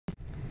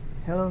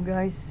Hello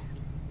guys,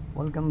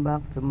 welcome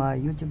back to my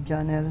YouTube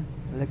channel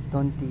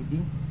Electron TV.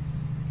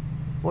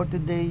 For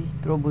today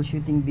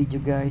troubleshooting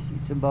video guys,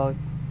 it's about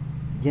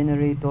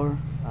generator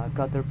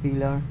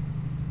caterpillar,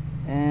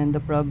 and the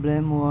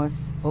problem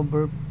was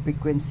over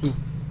frequency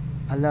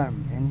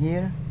alarm. And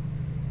here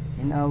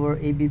in our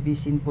ABB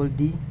Simple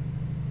D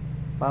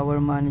power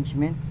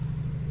management,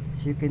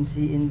 as you can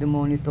see in the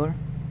monitor,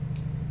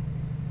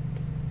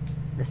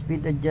 the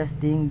speed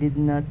adjusting did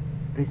not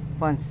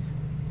respond.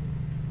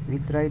 We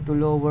try to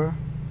lower,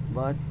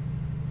 but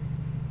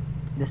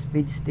the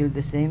speed is still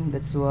the same.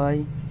 That's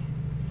why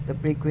the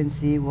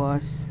frequency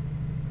was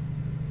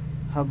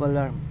have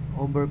alarm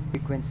over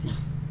frequency,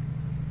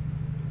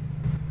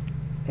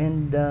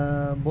 and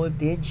the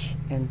voltage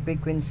and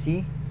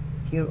frequency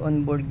here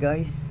on board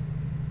guys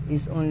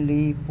is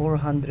only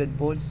 400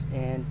 volts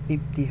and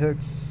 50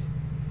 hertz,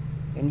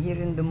 and here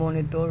in the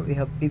monitor we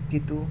have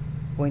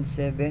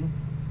 52.7.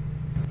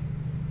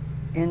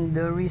 And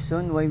the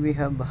reason why we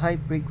have high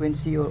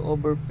frequency or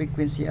over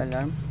frequency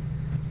alarm,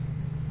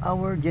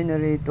 our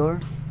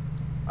generator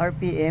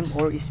RPM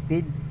or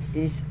speed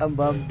is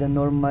above the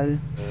normal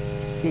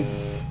speed.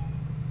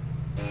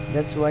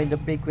 That's why the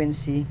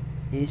frequency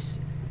is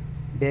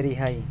very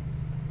high.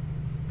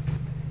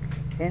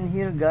 And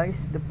here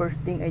guys, the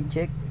first thing I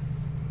check,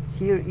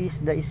 here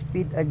is the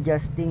speed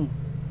adjusting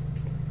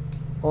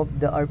of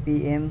the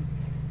RPM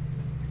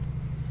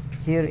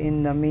here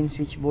in the main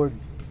switchboard.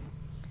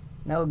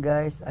 Now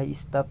guys, I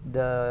stop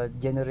the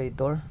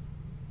generator,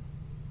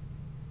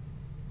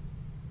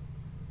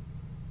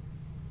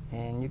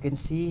 and you can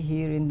see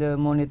here in the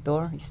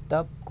monitor,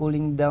 stop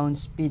cooling down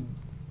speed.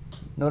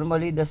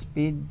 Normally the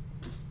speed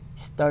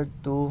start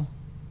to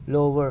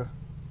lower.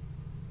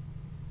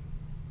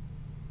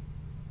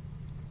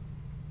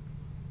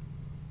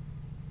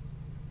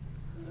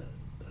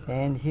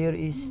 And here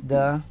is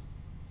the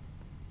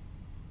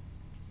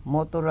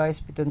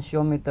motorized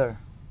potentiometer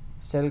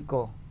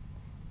Celco.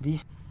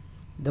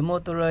 The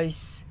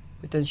motorized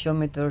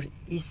potentiometer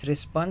is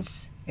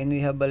response, and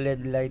we have a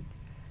LED light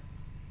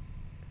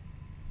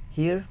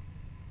here,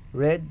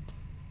 red,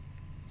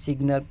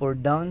 signal for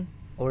down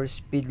or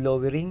speed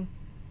lowering,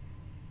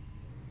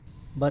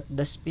 but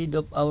the speed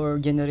of our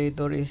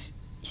generator is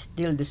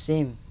still the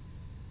same.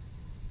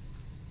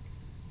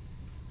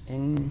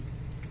 And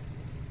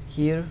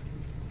here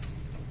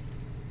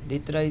they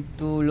tried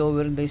to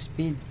lower the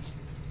speed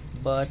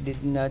but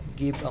did not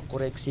give a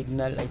correct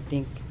signal. I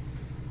think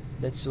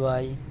that's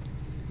why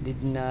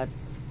did not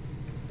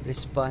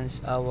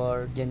respond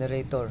our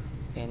generator,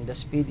 and the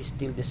speed is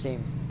still the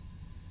same.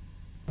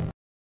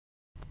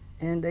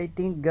 And I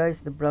think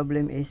guys, the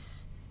problem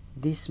is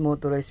this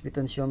motorized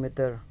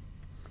potentiometer.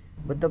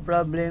 But the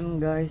problem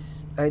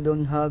guys, I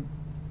don't have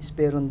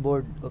spare on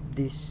board of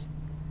this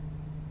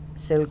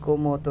Celco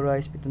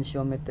motorized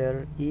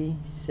potentiometer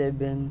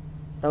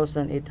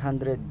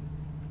E7800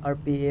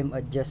 RPM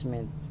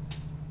adjustment.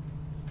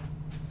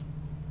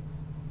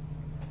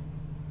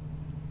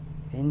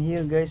 And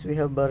here guys, we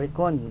have a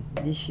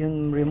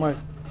recondition remark.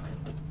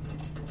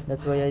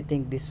 That's why I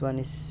think this one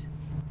is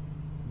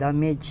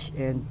damaged,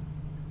 and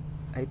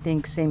I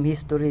think same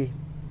history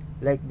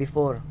like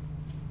before.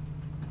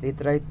 They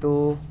try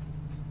to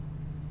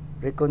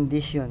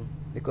recondition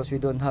because we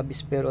don't have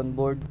spare on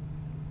board,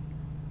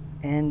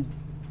 and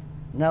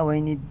now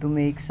I need to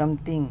make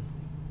something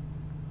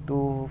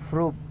to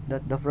prove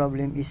that the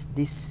problem is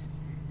this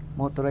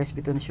motorized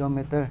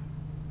potentiometer,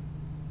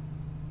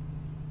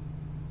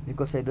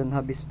 because I don't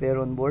have a spare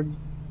on board.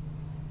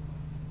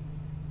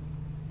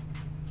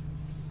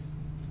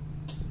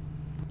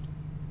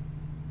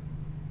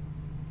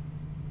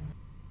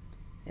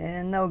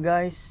 And now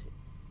guys,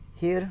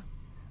 here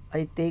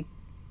I take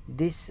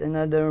this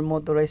another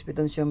motorized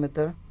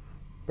potentiometer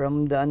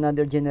from the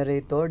another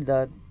generator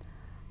that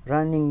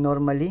running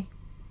normally.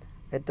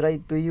 I try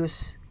to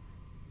use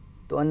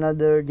to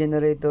another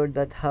generator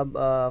that have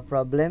a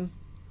problem,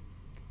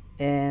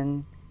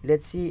 and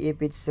let's see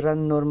if it's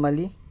run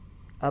normally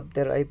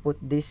after I put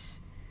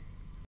this.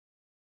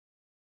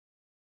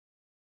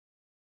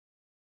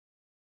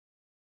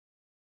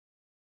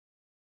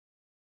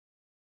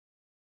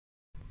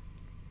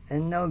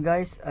 And now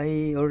guys,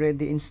 I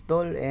already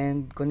install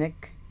and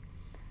connect.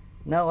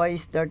 Now I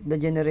start the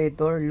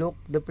generator. Look,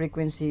 the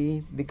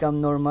frequency become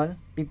normal,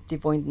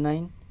 50.9,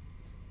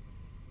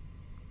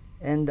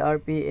 and the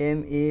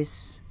RPM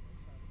is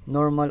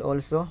normal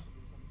also.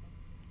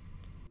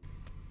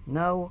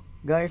 Now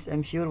guys,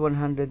 I'm sure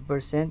 100%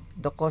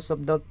 the cause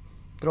of the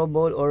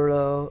trouble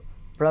or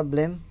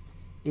problem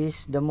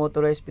is the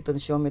motorized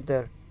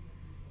potentiometer.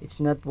 It's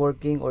not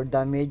working or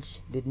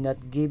damaged, did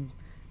not give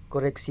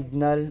correct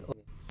signal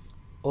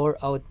or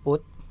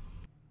output.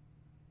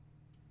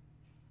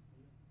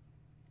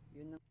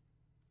 Yun ang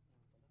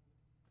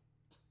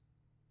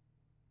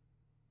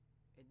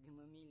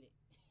mamili.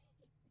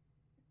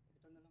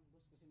 Ito na lang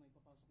boss, kasi may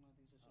papasok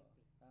natin sa shop.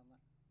 Tama.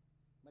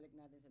 Balik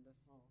natin sa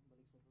dos. Oo,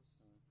 balik sa boss.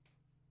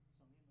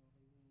 Sa ngayon,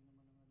 okay naman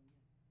ang ano yan.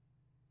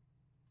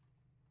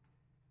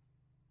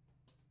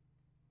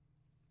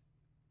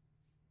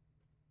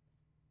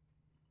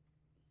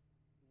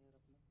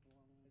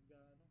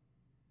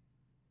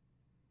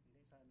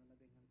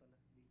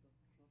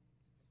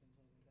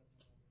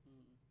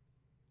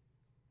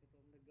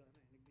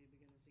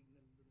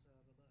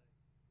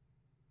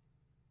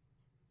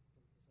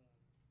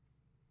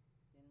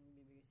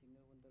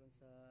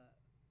 sa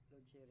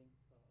load sharing.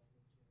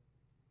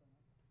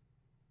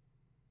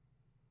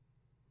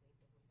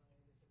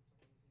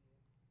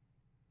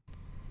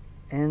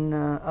 And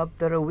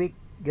after a week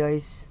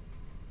guys,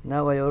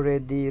 now I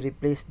already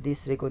replaced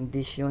this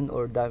reconditioned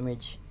or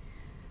damaged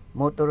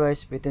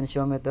motorized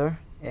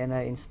potentiometer, and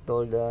I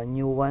installed a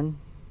new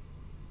one,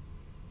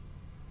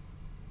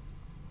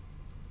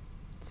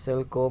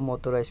 Selco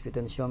motorized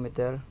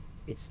potentiometer.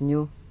 It's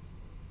new.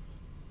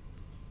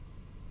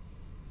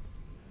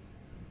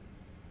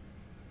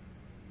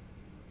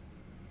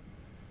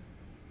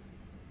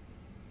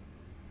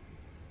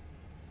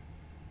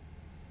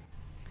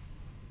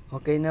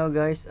 Okay, now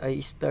guys,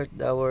 I start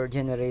our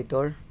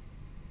generator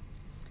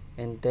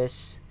and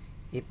test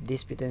if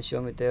this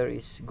potentiometer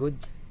is good.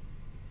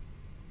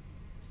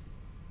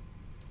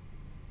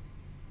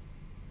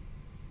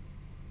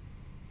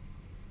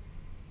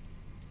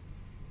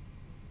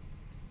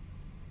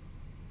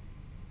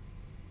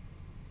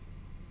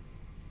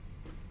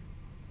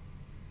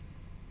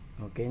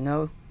 Okay,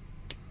 now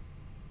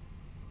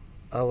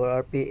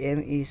our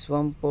RPM is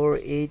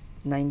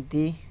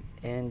 14890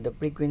 and the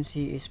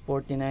frequency is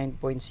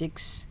 49.6,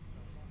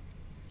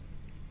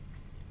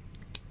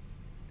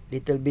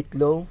 little bit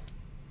low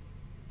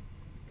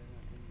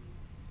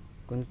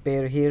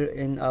compare here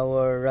in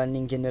our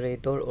running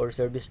generator or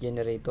service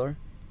generator.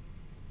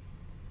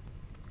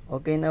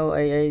 Okay, now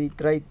I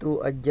try to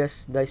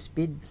adjust the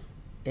speed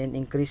and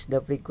increase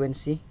the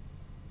frequency.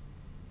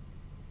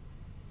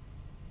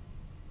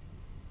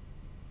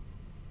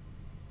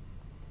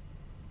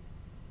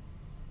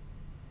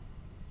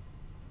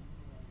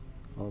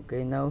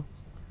 Okay, now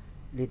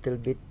little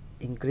bit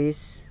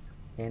increase,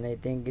 and I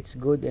think it's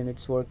good and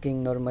it's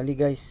working normally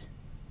guys.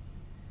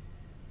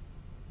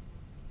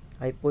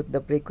 I put the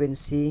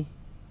frequency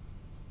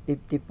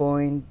 50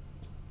 point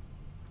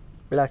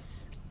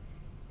plus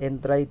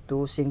and try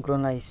to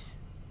synchronize.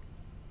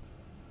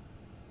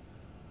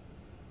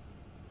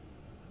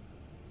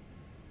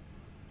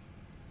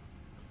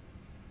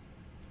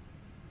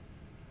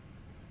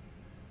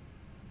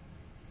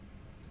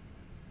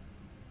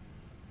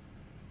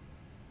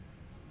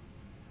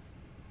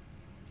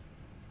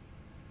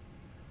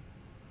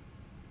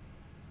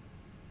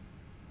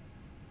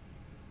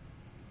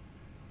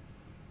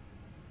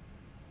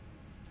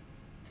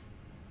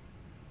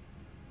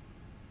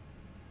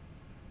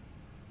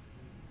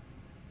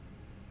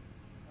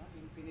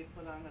 Infinite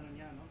pala ang ano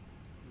niya, no?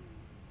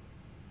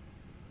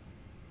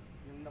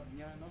 Yung knob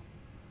niya, no?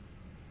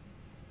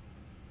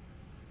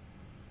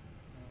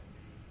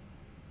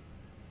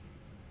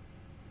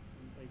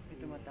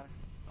 Ito mataas.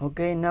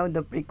 Okay, now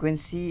the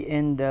frequency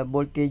and the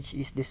voltage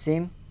is the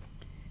same,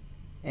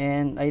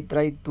 and I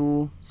try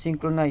to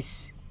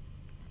synchronize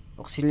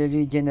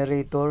auxiliary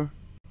generator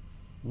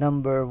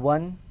number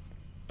 1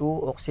 to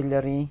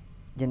auxiliary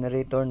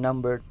generator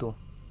number 2.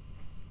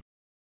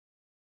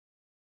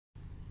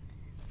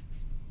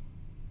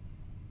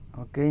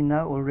 Okay,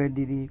 now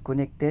already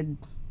connected,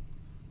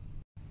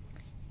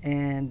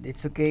 and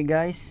it's okay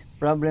guys,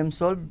 problem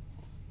solved.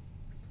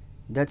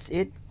 That's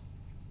it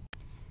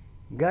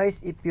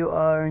guys. If you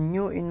are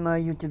new in my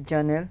YouTube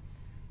channel,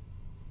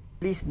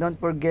 please don't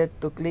forget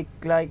to click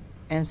like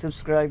and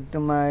subscribe to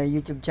my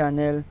YouTube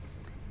channel,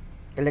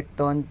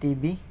 Electon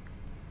TV.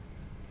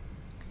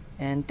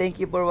 And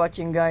thank you for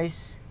watching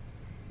guys,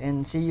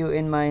 and see you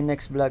in my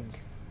next vlog.